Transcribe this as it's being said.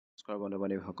নমস্কাৰ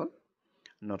বন্ধু-বান্ধৱীসকল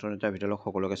নতুন এটা ভিডিঅ'লৈ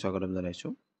সকলোকে স্বাগতম জনাইছো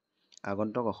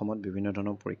আগন্তুক অসমত বিভিন্ন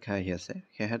ধৰণৰ পৰীক্ষা আহি আছে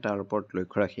সেয়ে তাৰ ওপৰত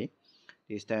লক্ষ্য ৰাখি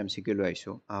 30টা MCQ লৈ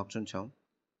আহিছো আহকচোন চাওঁ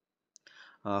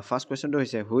ফাৰ্ষ্ট কোৱেশ্চনটো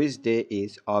হৈছে which day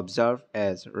is observe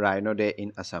as rhino day in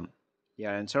Assam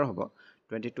year answer হ'ব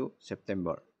 22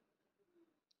 September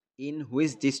in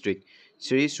which district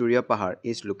Shri সূৰ্য পাহাৰ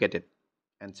ইজ লোকেটেড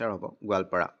আনসাৰ হ'ব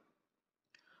Goalpara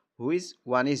which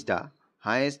one is the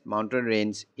highest mountain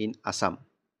range in Assam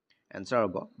Answer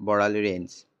hobo Borali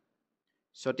Range.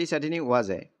 Sati Sadhini was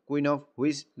a queen of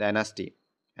which dynasty?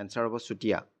 Answer hobo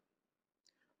Sutia.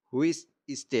 Which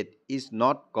state is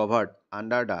not covered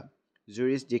under the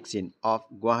jurisdiction of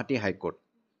Guwahati High Court?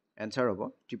 Answer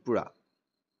hobo Tripura.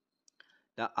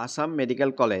 The Assam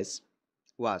Medical College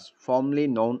was formerly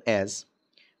known as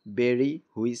Berry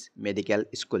Huish Medical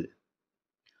School.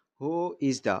 Who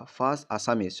is the first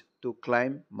Assamese to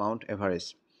climb Mount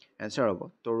Everest? Answer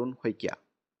hobo Torun Hoikia.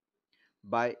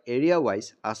 By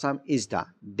area-wise, Assam is the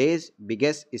day's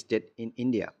biggest state in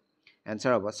India.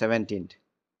 Answer about 17th.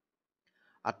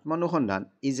 Atmanukhandhan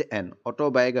is an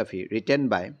autobiography written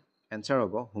by answer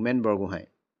about Humen Borgohain.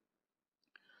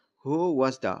 Who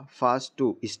was the first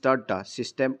to start the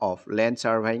system of land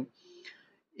surveying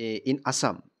in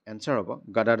Assam? Answer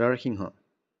about Gadadhar Singha.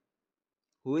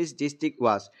 Which district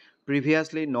was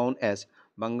previously known as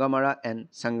Bangamara and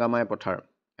Sangamai Pothar?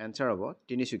 Answer about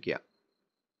Tinisukia.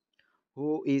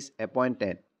 Who is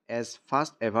appointed as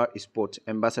first ever sports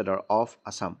ambassador of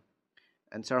Assam?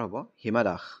 Answer hobo Hima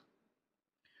Das.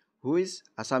 Who is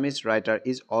Assamese writer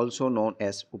is also known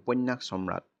as Upanyak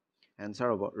Samrat? Answer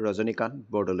hobo Rajanikant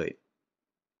Bordoloi.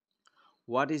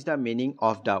 What is the meaning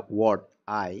of the word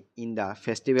I in the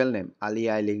festival name Ali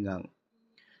Ai Linggang?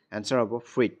 Answer hobo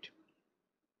fruit.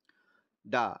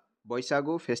 The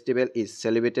Boisagu festival is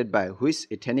celebrated by which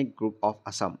ethnic group of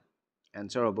Assam?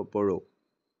 Answer hobo Boro.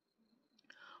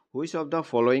 Which of the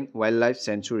following wildlife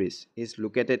sanctuaries is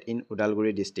located in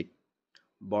Udalguri district?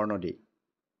 Bornodi.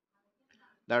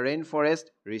 The Rainforest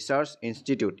Research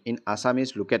Institute in Assam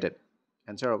is located.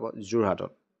 Answer about Jorhatot.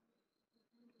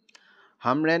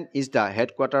 Hamren is the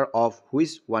headquarter of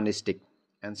which one district?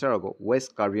 Answer about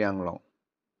West Karbi Anglong.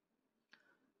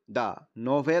 The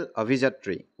novel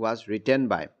Avijatri was written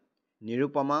by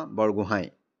Nirupama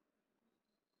Borgohain.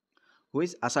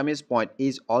 Which Assamese poet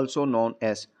is also known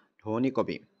as Dhoni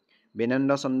Kobi?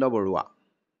 Benanda Chandra Barua.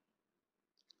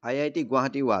 IIT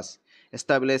Guwahati was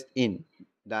established in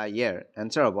the year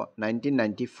answer about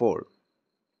 1994.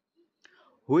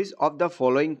 Which of the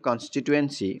following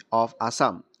constituency of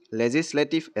Assam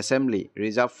Legislative Assembly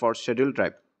reserved for scheduled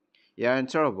tribe? Your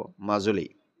answer about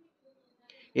Majuli.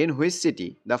 In which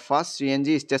city the first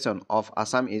CNG station of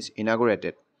Assam is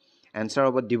inaugurated? Answer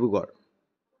about Dibrugarh.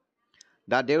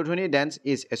 The Deodhani dance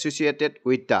is associated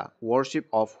with the worship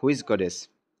of which goddess?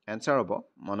 Answer about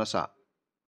Manasa.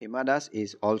 Hima Das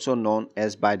is also known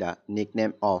as by the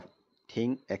nickname of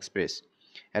Thing Express.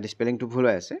 At spelling to bhul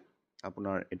ase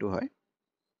apunar etu hoy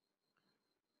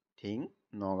Thing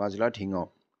Nogajla Thingo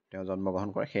teo janmo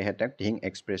grohon kore he hetak Thing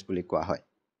Express buli koa hoy.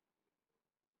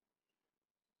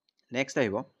 Next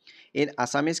ahibo in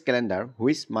Assamese calendar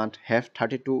which month have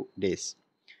 32 days?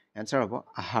 Answer about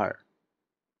Ahar.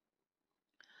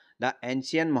 The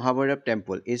ancient Mahabhairav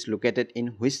temple is located in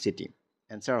which city?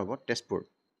 Answer about Tezpur.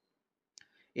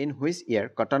 In which year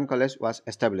Cotton College was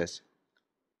established?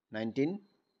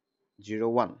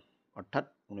 1901 অর্থাৎ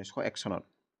 1901 চনত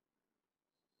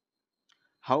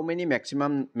How many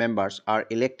maximum members are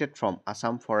elected from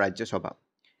Assam for Rajya Sabha?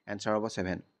 Answer about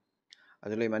 7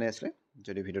 আজিলৈ ইমানে আছিল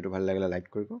যদি ভিডিওটো ভাল লাগিলে like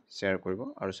কৰিব শেয়াৰ কৰিব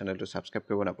আৰু চেনেলটো সাবস্ক্ৰাইব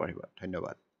কৰিব নাপাহৰিব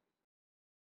ধন্যবাদ